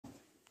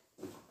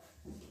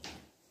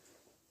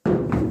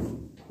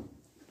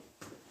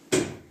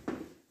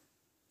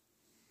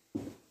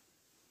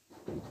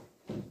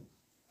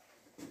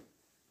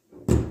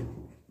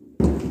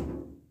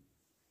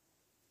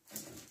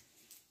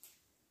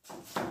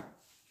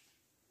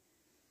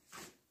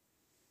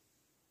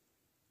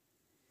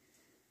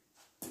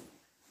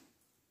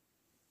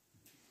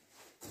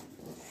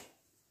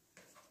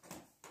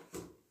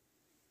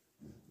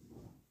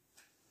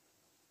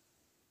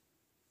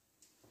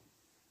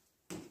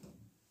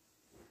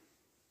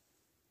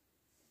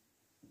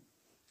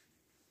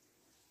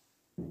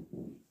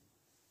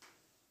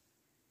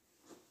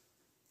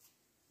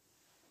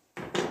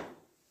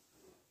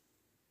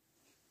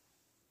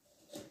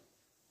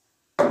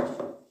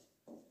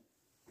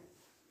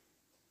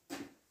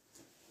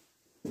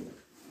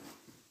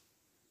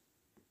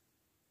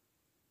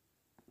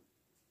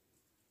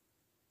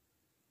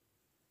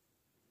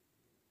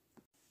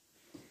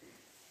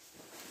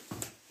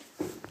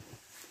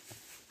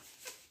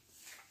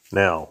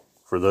Now,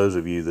 for those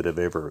of you that have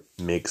ever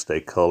mixed a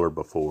color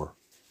before,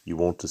 you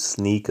want to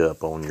sneak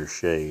up on your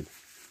shade.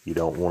 You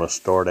don't want to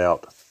start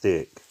out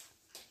thick,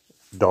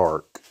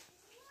 dark,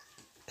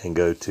 and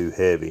go too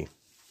heavy.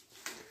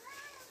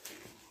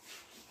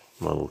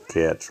 My little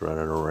cat's running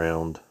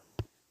around.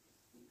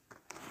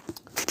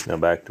 Now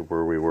back to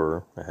where we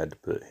were. I had to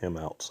put him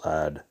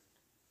outside.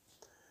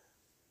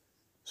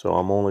 So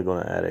I'm only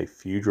going to add a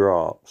few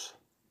drops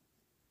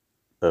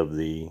of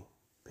the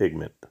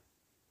pigment.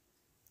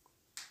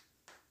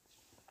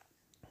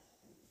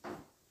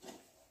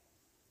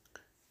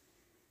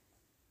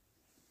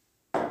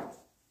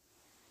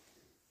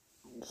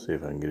 See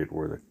if I can get it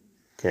where the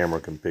camera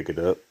can pick it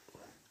up.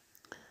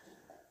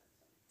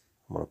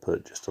 I'm going to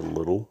put just a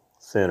little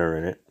thinner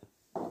in it.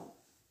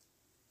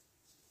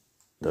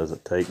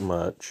 Doesn't take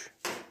much.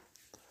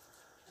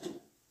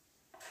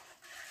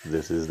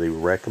 This is the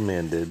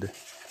recommended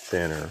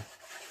thinner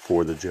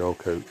for the gel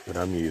coat that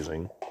I'm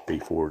using.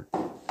 Before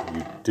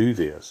you do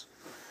this,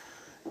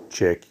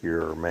 check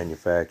your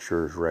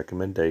manufacturer's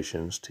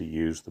recommendations to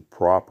use the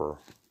proper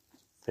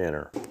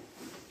thinner.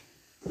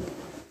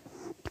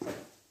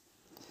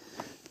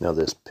 Now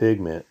this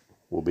pigment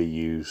will be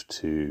used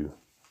to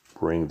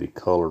bring the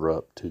color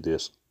up to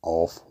this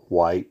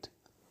off-white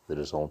that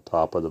is on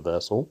top of the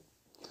vessel.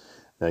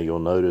 Now you'll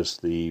notice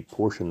the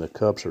portion the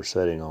cups are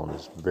setting on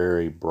is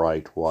very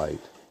bright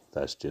white.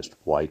 That's just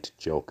white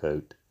gel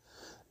coat.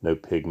 No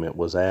pigment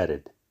was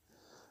added.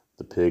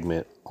 The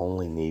pigment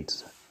only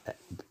needs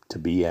to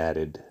be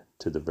added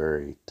to the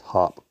very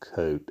top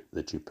coat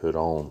that you put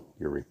on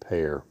your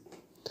repair.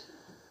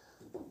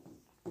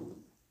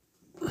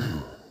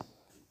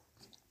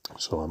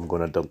 So I'm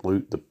going to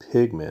dilute the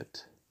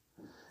pigment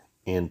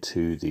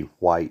into the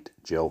white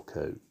gel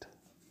coat.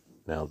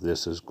 Now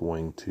this is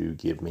going to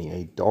give me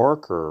a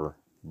darker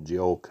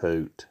gel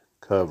coat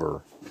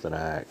cover than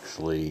I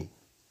actually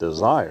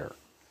desire.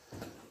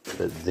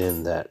 But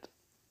then that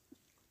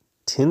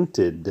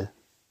tinted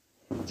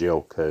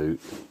gel coat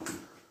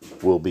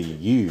will be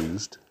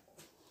used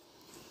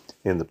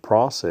in the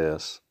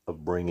process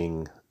of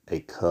bringing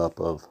a cup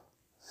of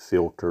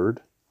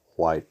filtered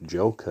white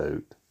gel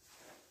coat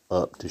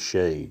up to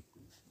shade.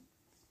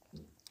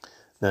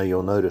 Now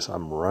you'll notice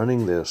I'm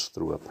running this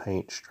through a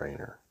paint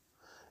strainer,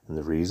 and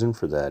the reason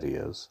for that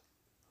is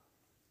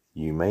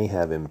you may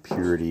have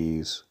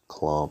impurities,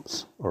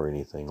 clumps, or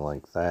anything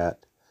like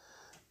that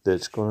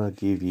that's going to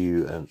give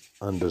you an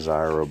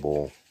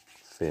undesirable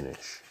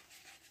finish.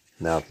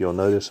 Now if you'll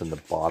notice in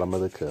the bottom of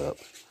the cup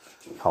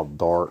how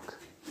dark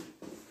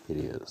it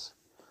is.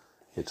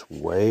 It's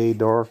way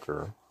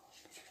darker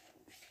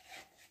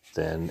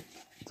than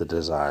the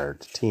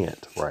desired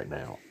tint right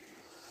now.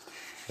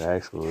 It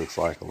actually looks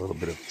like a little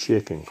bit of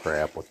chicken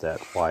crap with that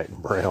white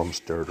and brown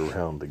stirred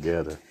around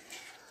together.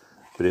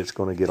 But it's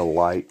going to get a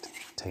light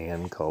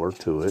tan color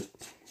to it.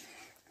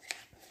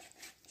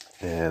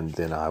 And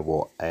then I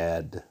will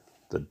add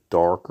the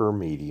darker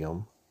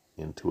medium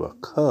into a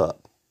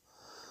cup,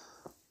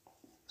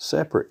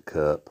 separate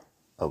cup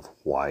of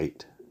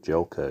white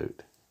gel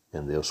coat.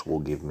 And this will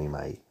give me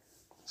my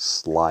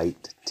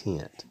slight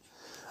tint.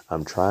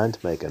 I'm trying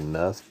to make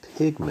enough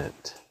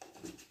pigment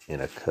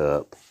in a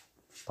cup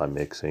by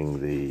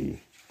mixing the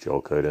gel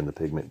coat and the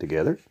pigment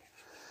together.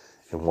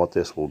 And what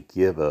this will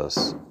give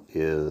us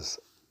is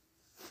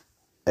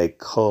a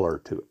color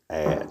to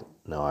add.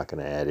 Now I can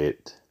add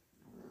it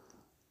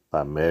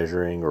by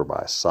measuring or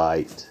by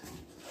sight,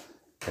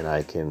 and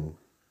I can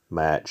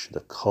match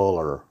the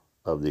color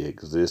of the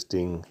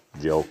existing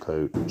gel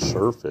coat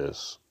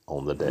surface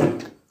on the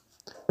deck.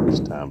 It's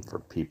time for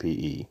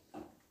PPE.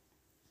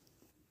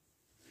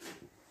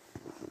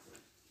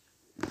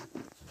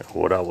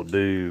 What I will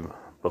do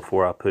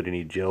before I put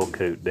any gel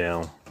coat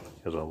down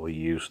is I will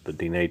use the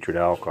denatured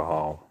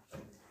alcohol,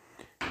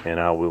 and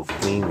I will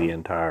clean the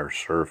entire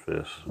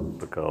surface,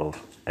 because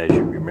as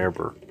you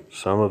remember,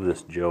 some of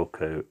this gel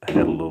coat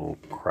had a little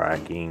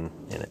cracking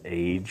and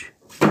age.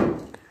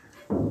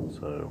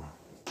 So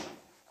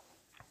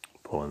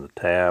pulling the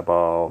tab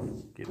off,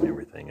 getting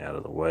everything out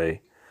of the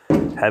way.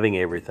 Having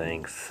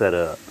everything set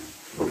up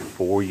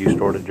before you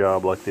start a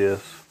job like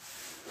this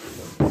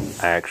will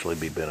actually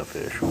be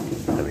beneficial.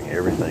 Having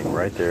everything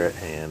right there at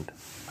hand.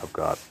 I've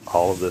got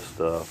all of this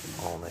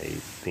stuff on a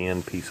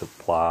thin piece of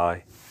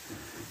ply.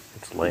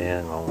 It's it's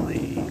laying on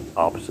the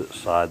opposite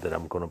side that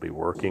I'm going to be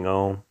working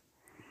on.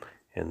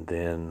 And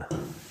then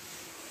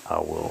I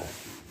will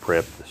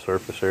prep the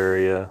surface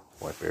area,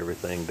 wipe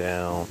everything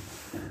down.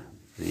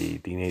 The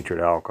denatured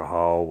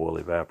alcohol will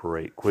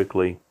evaporate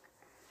quickly.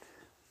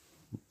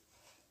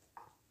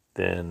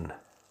 Then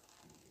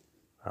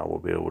I will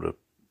be able to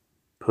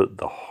put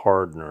the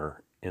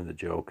hardener in the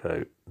gel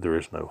coat. There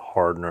is no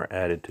hardener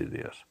added to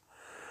this.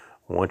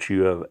 Once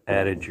you have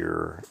added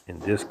your, in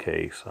this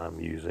case, I'm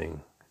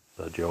using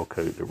the gel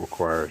coat that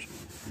requires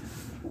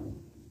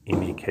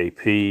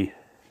MEKP.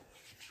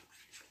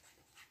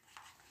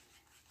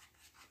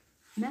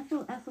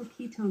 Methyl ethyl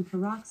ketone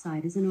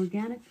peroxide is an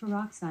organic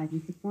peroxide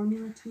with the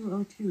formula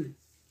 2O2.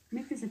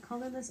 MIC is a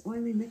colorless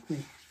oily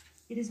liquid.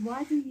 It is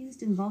widely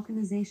used in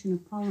vulcanization of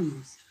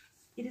polymers.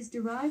 It is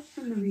derived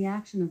from the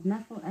reaction of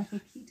methyl ethyl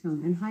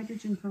ketone and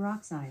hydrogen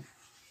peroxide.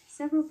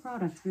 Several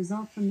products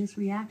result from this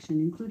reaction,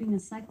 including a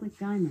cyclic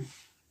dimer.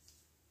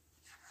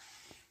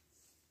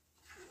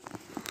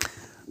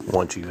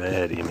 Once you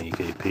add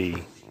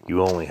MEKP,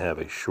 you only have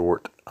a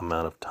short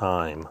amount of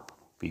time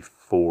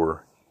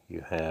before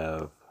you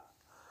have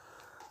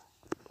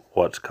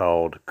what's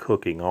called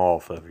cooking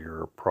off of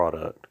your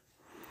product.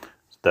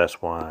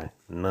 That's why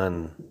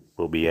none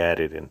will be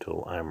added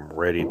until I'm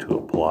ready to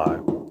apply.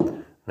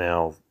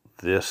 Now,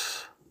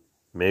 this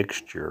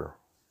mixture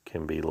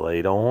can be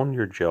laid on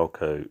your gel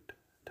coat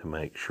to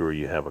make sure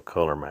you have a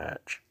color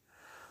match.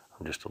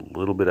 I'm just a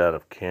little bit out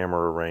of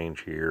camera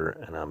range here,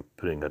 and I'm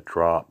putting a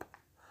drop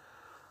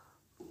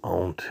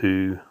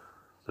onto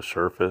the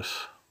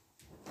surface.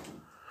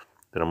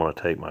 Then I'm going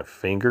to take my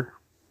finger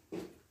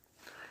and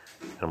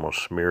I'm going to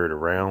smear it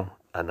around.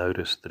 I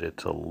notice that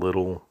it's a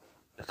little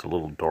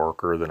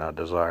darker than I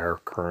desire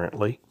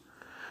currently,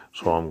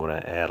 so I'm going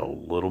to add a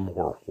little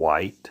more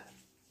white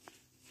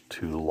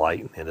to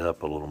lighten it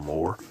up a little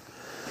more.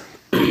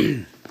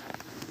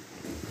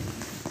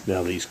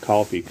 Now, these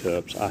coffee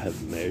cups, I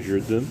have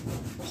measured them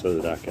so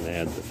that I can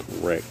add the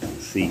correct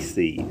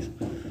cc's.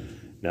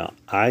 Now,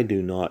 I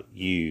do not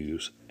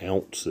use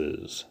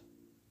ounces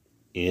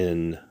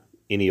in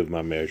any of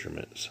my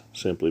measurements,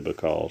 simply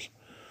because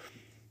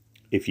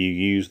if you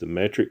use the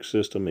metric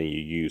system and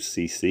you use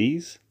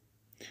cc's,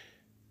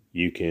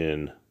 you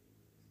can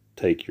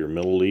take your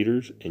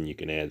milliliters and you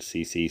can add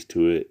cc's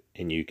to it,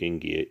 and you can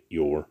get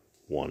your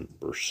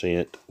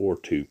 1% or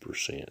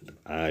 2%.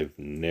 I've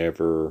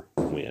never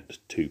went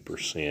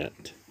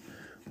 2%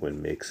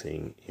 when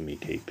mixing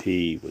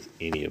MEKP with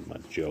any of my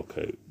gel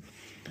coat.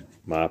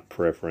 My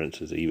preference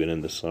is, even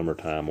in the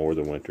summertime or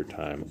the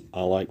wintertime,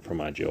 I like for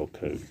my gel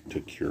coat to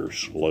cure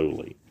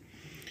slowly.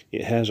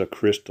 It has a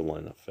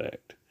crystalline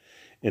effect.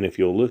 And if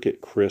you'll look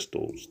at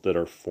crystals that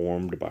are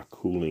formed by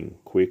cooling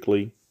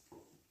quickly,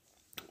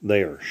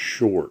 they are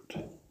short,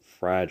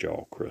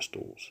 fragile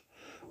crystals.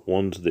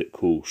 Ones that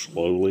cool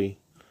slowly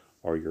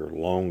are your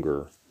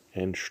longer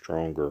and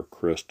stronger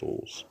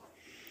crystals.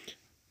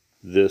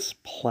 This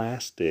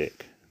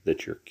plastic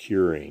that you're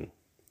curing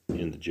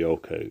in the gel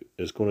coat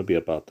is going to be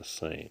about the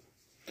same.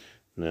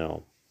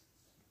 Now,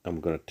 I'm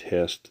going to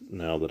test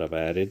now that I've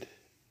added,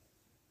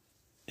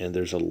 and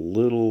there's a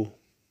little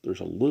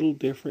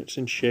difference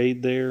in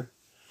shade there,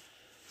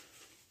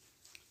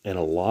 and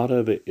a lot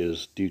of it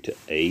is due to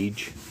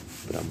age,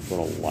 but I'm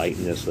going to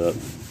lighten this up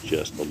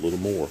just a little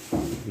more.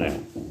 Now,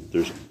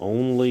 there's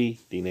only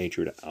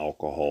denatured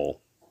alcohol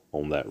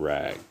on that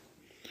rag,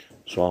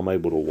 so I'm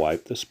able to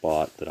wipe the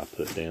spot that I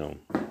put down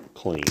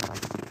clean,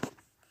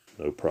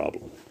 no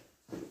problem.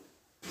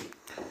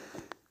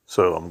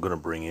 So I'm going to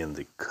bring in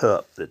the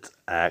cup that's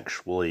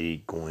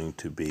actually going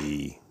to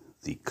be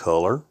the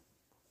color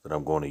that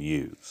I'm going to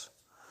use.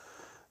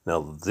 Now,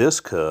 this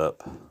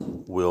cup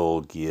will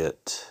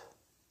get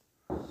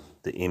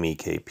the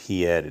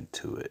MEKP added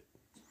to it.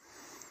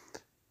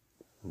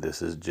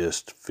 This is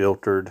just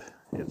filtered.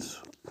 It's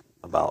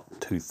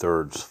about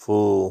 2/3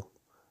 full.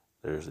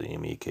 There's the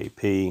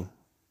MEKP.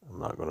 I'm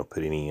not going to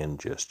put any in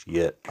just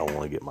yet. I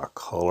want to get my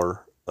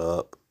color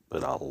up,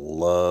 but I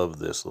love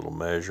this little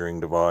measuring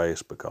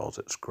device because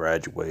it's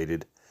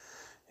graduated,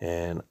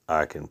 and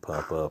I can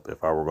pump up.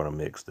 If I were going to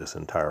mix this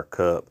entire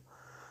cup,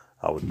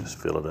 I would just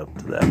fill it up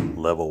to that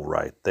level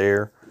right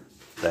there.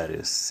 That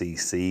is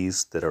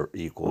cc's that are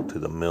equal to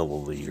the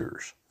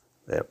milliliters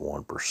at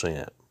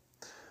 1%.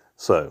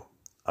 So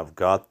I've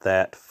got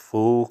that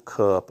full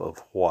cup of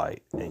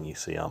white, and you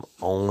see I'm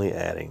only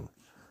adding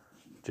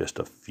just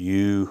a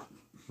few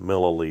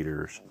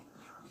milliliters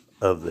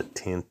of the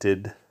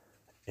tinted,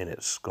 and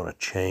it's going to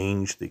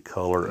change the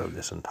color of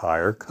this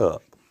entire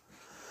cup.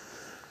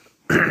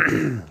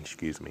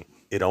 Excuse me.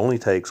 It only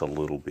takes a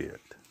little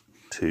bit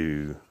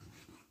to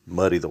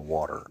muddy the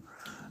water.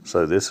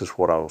 So this is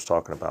what I was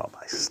talking about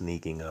by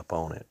sneaking up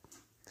on it.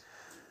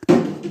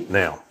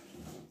 Now,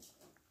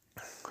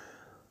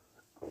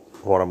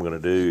 what I'm going to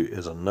do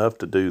is enough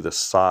to do the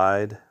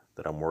side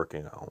that I'm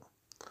working on.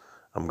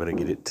 I'm going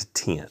to get it to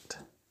tint,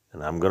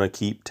 and I'm going to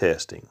keep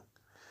testing.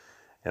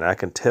 And I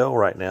can tell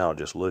right now,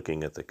 just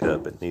looking at the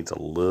cup, it needs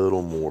a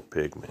little more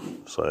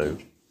pigment. So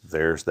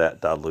there's that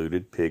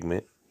diluted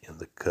pigment in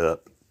the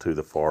cup to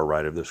the far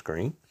right of the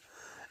screen,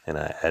 and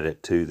I add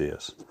it to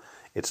this.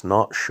 It's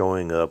not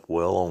showing up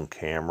well on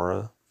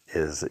camera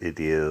as it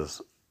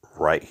is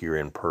right here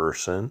in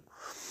person.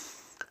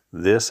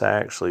 This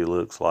actually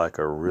looks like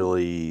a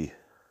really,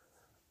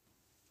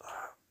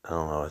 I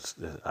don't know,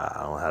 I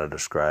don't know how to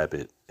describe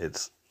it.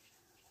 It's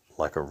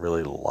like a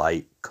really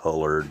light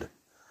colored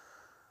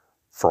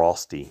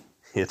frosty.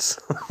 It's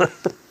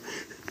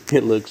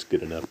it looks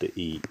good enough to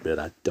eat, but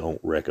I don't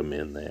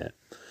recommend that.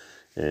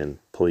 And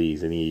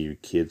please, any of you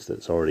kids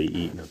that's already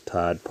eaten a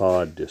Tide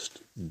Pod,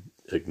 just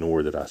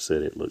ignore that I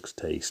said it looks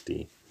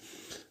tasty.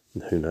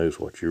 Who knows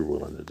what you're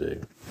willing to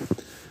do.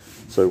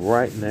 So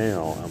right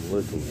now I'm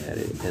looking at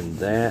it, and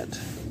that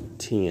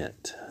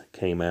tint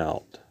came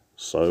out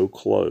so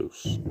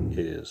close. It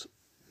is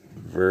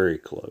very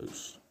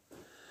close.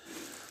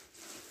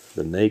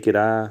 The naked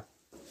eye,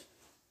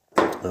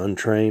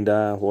 untrained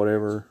eye,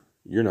 whatever,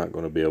 you're not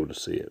going to be able to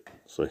see it.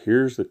 So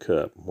here's the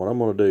cup. What I'm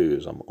going to do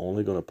is I'm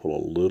only going to pull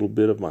a little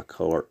bit of my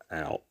color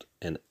out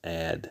and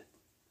add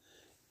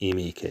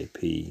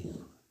MEKP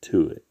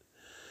to it.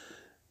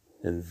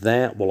 And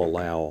that will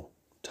allow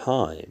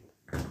time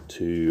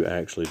to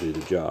actually do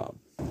the job.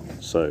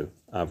 So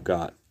I've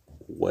got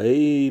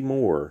way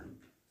more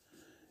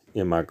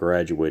in my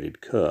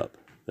graduated cup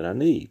than I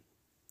need.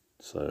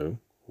 So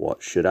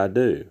what should I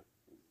do?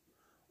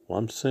 Well,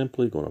 I'm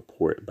simply going to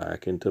pour it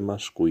back into my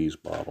squeeze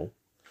bottle,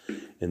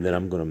 and then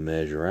I'm going to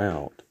measure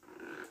out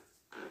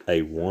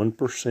a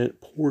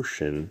 1%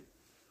 portion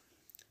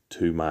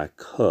to my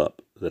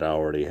cup that I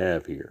already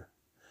have here.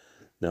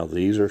 Now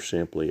these are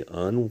simply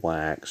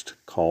unwaxed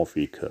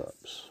coffee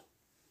cups.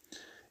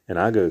 And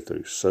I go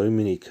through so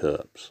many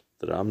cups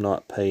that I'm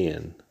not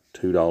paying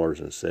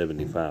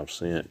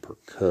 $2.75 per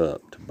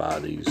cup to buy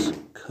these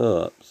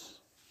cups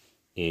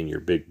in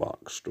your big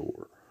box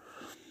store.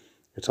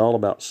 It's all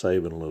about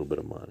saving a little bit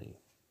of money.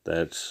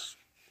 That's,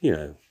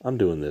 I'm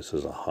doing this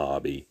as a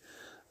hobby.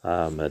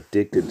 I'm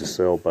addicted to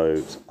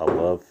sailboats. I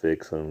love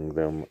fixing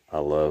them. I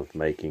love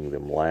making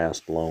them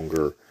last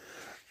longer.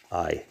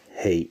 I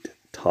hate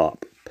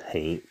top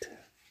paint,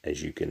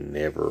 as you can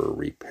never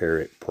repair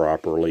it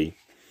properly.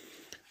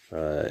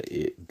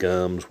 It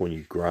gums when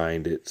you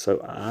grind it.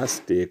 So I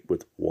stick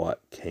with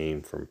what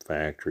came from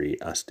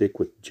factory. I stick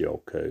with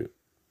Gelcoat.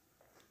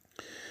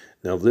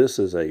 Now this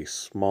is a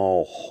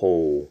small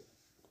hole.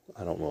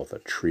 I don't know if a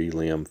tree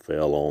limb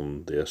fell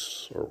on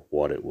this or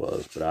what it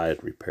was, but I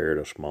had repaired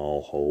a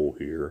small hole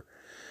here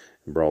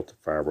and brought the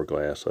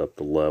fiberglass up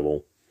to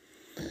level.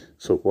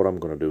 So what I'm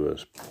going to do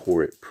is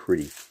pour it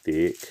pretty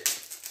thick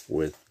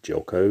with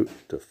Gelcoat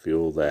to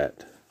fill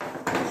that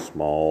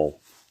small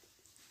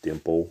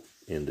dimple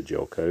in the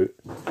Gelcoat.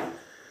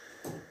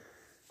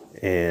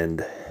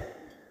 And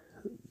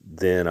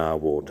then I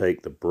will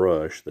take the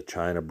brush, the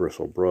China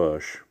bristle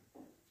brush,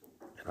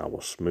 and I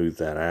will smooth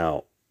that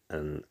out.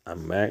 And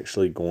I'm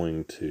actually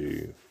going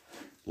to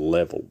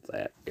level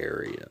that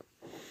area.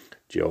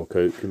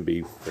 Gelcoat can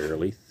be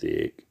fairly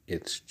thick.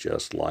 It's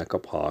just like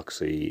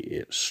epoxy.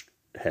 It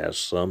has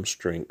some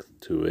strength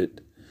to it.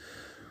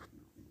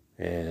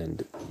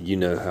 And you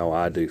know how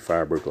I do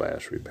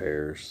fiberglass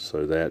repairs,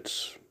 so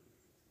that's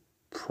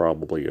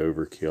probably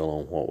overkill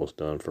on what was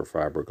done for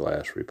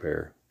fiberglass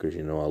repair, because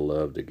I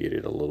love to get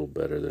it a little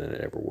better than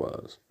it ever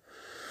was.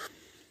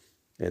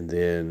 And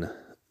then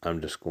I'm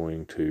just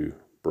going to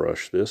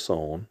brush this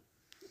on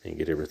and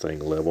get everything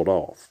leveled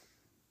off.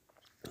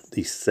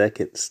 The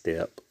second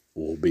step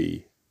will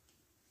be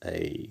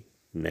a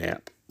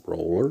nap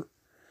roller,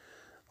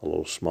 a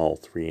little small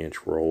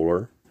 3-inch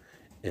roller,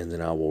 and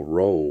then I will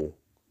roll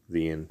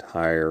the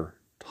entire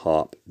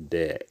top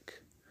deck.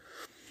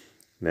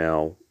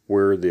 Now,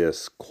 where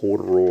this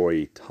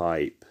corduroy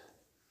type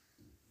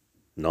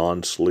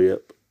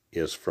non-slip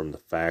is from the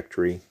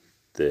factory,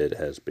 that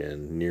has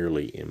been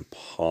nearly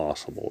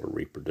impossible to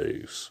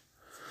reproduce.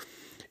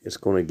 It's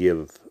going to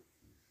give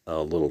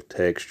a little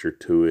texture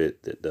to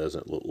it that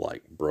doesn't look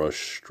like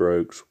brush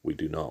strokes. We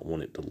do not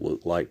want it to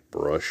look like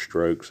brush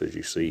strokes as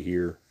you see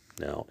here.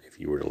 Now, if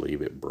you were to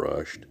leave it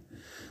brushed,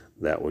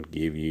 that would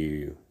give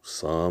you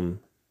some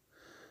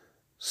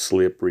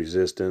slip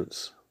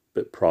resistance,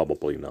 but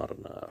probably not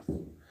enough.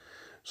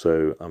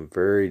 So I'm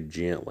very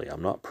gently,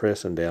 I'm not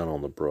pressing down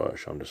on the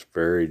brush, I'm just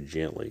very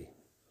gently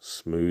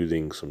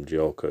smoothing some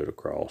Gelcoat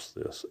across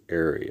this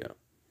area.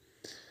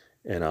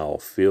 And I'll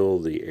fill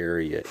the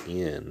area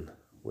in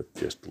with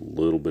just a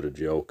little bit of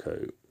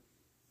Gelcoat.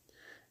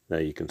 Now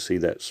you can see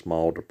that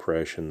small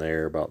depression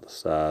there about the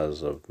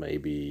size of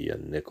maybe a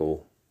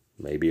nickel,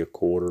 maybe a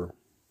quarter.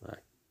 I'm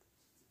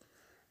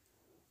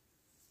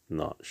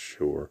not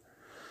sure.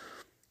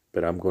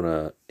 But I'm going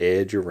to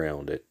edge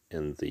around it,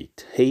 and the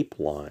tape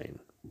line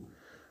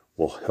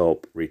will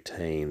help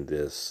retain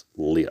this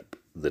lip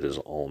that is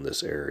on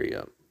this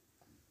area.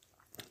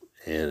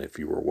 And if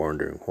you were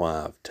wondering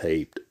why I've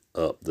taped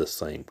up the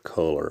same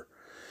color,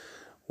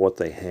 what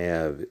they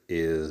have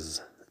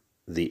is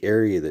the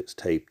area that's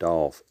taped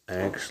off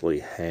actually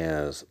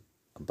has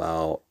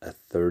about a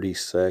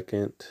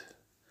 32nd,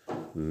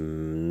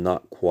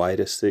 not quite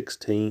a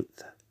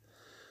 16th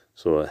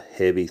So a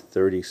heavy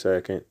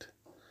 32nd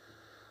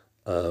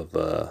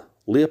of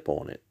lip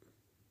on it.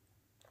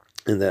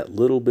 And that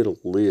little bit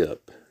of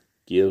lip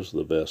gives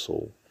the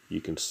vessel,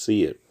 you can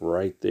see it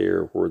right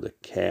there where the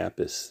cap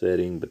is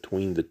setting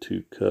between the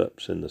two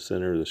cups in the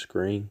center of the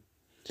screen.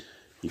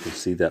 You can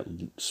see that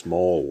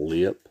small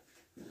lip.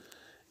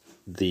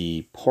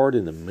 The part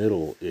in the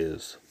middle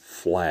is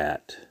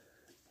flat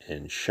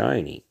and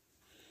shiny.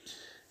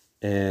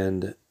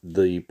 And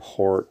the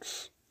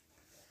parts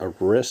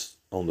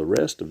on the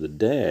rest of the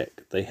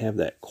deck, they have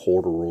that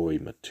corduroy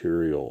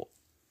material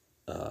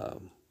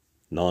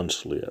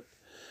non-slip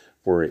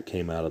where it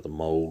came out of the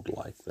mold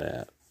like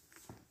that.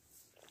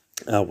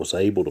 I was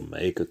able to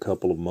make a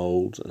couple of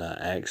molds, and I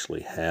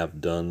actually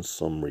have done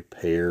some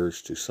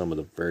repairs to some of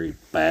the very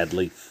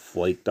badly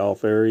flaked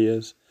off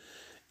areas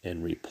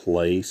and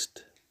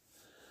replaced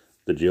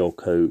the gel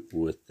coat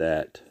with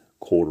that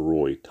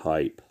corduroy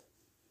type.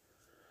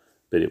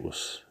 But it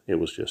was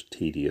just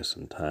tedious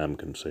and time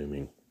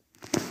consuming.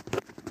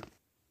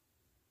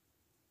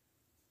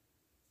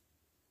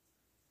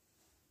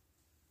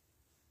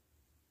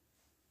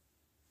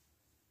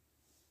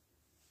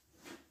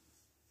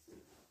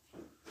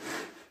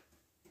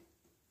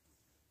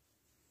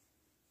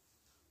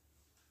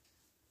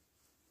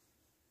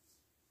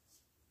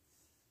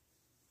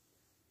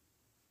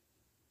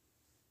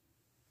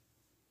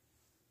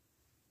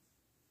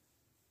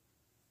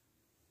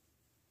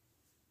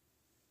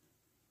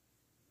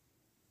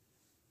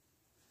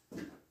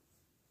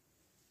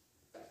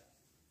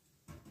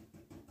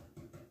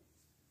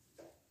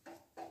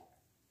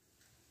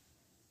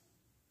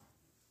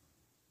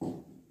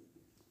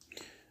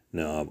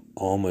 Now I've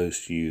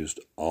almost used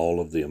all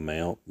of the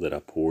amount that I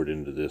poured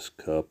into this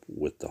cup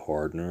with the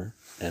hardener,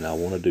 and I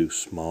want to do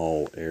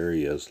small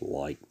areas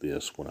like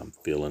this when I'm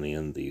filling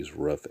in these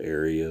rough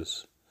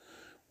areas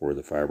where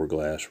the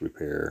fiberglass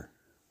repair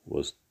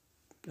was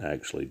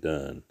actually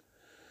done.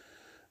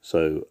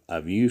 So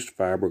I've used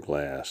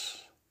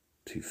fiberglass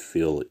to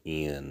fill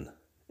in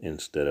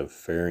instead of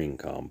fairing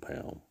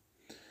compound.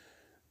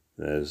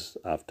 As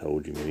I've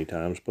told you many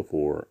times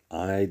before,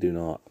 I do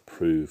not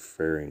approve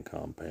fairing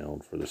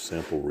compound for the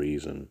simple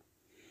reason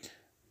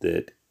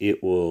that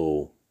it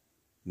will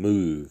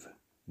move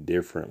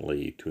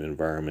differently to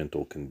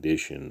environmental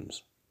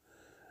conditions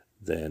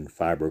than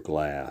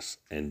fiberglass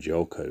and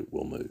gel coat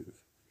will move.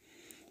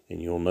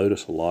 And you'll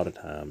notice a lot of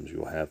times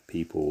you'll have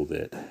people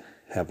that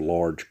have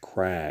large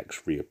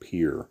cracks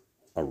reappear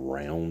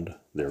around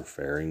their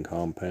fairing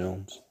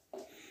compounds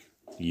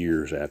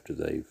years after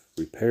they've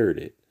repaired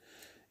it.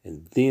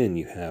 And then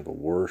you have a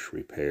worse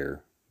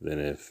repair than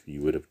if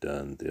you would have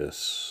done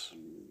this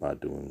by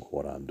doing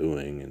what I'm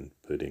doing and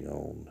putting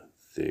on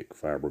thick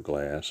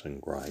fiberglass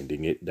and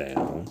grinding it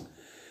down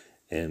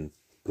and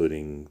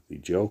putting the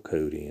gel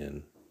coat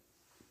in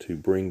to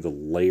bring the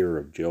layer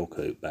of gel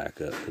coat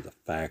back up to the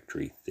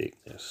factory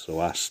thickness.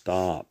 So I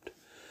stopped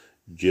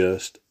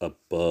just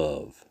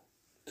above,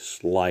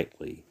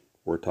 slightly,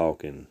 we're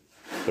talking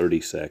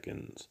 30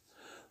 seconds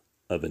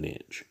of an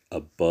inch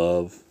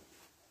above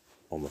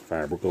on the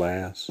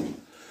fiberglass,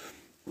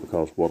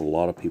 because what a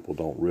lot of people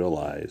don't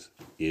realize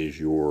is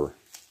your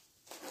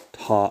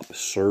top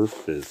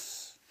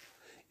surface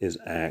is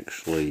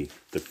actually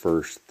the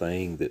first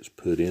thing that's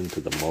put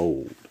into the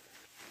mold.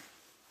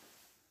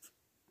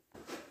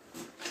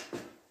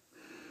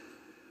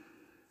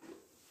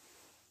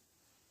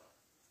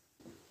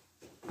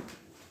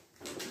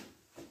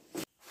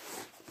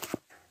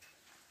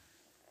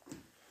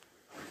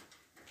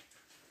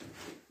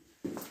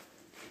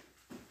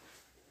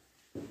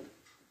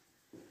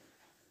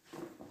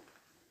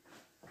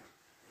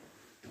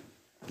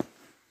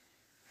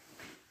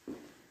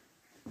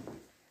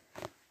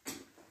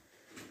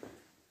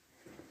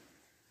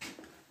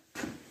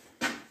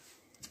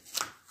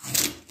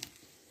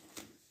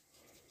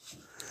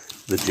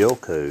 The gel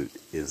coat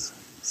is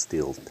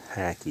still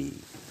tacky.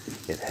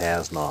 It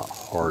has not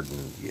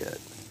hardened yet.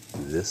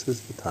 This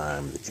is the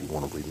time that you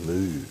want to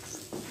remove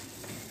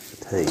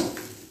the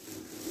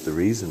tape. The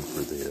reason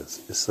for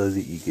this is so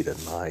that you get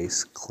a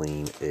nice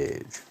clean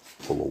edge.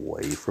 Pull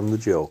away from the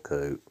gel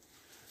coat.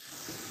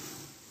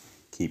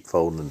 Keep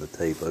folding the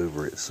tape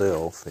over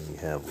itself and you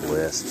have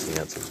less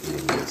chance of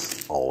getting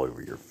this all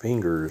over your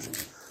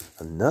fingers.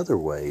 Another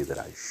way that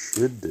I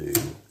should do,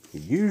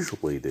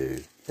 usually do,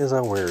 is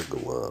I wear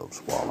gloves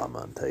while I'm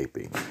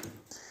untaping.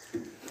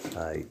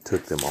 I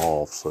took them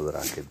off so that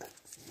I could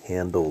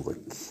handle the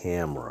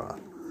camera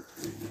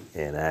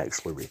and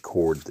actually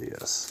record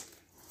this.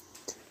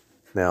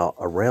 Now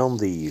around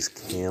these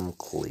cam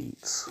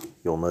cleats,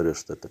 you'll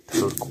notice that the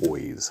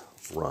turquoise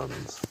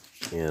runs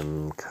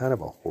in kind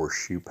of a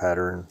horseshoe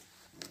pattern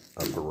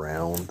up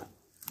around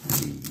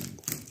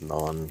the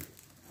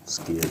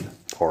non-skid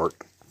part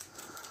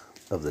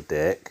of the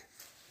deck.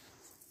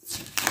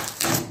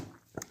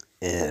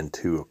 And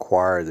to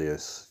acquire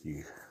this,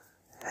 you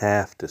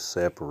have to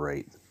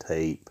separate the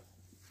tape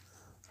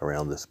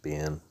around this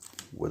bin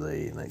with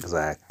an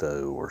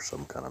X-Acto or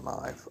some kind of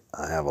knife.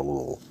 I have a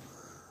little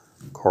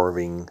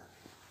carving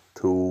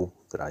tool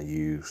that I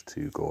use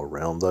to go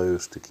around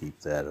those to keep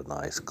that a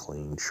nice,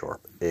 clean,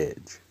 sharp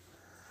edge.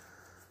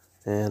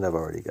 And I've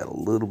already got a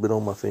little bit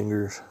on my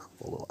fingers.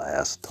 A little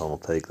acetone will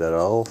take that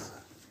off.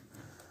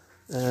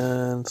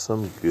 And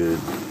some good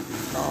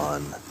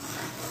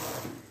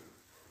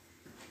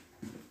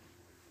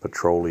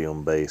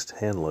non-petroleum-based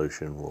hand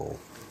lotion will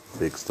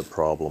fix the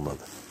problem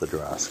of the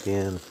dry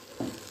skin.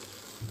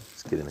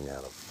 It's getting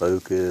out of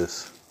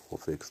focus. Will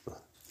fix the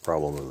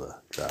problem of the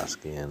dry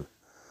skin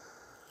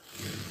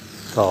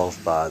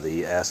caused by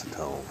the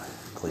acetone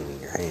cleaning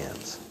your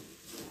hands.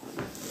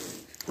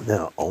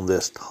 Now, on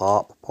this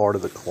top part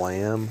of the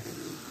clam,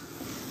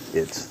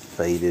 it's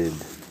faded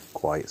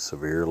quite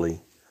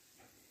severely.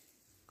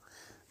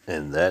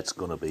 And that's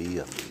going to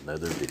be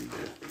another video.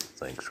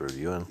 Thanks for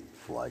viewing.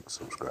 Like,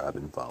 subscribe,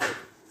 and follow.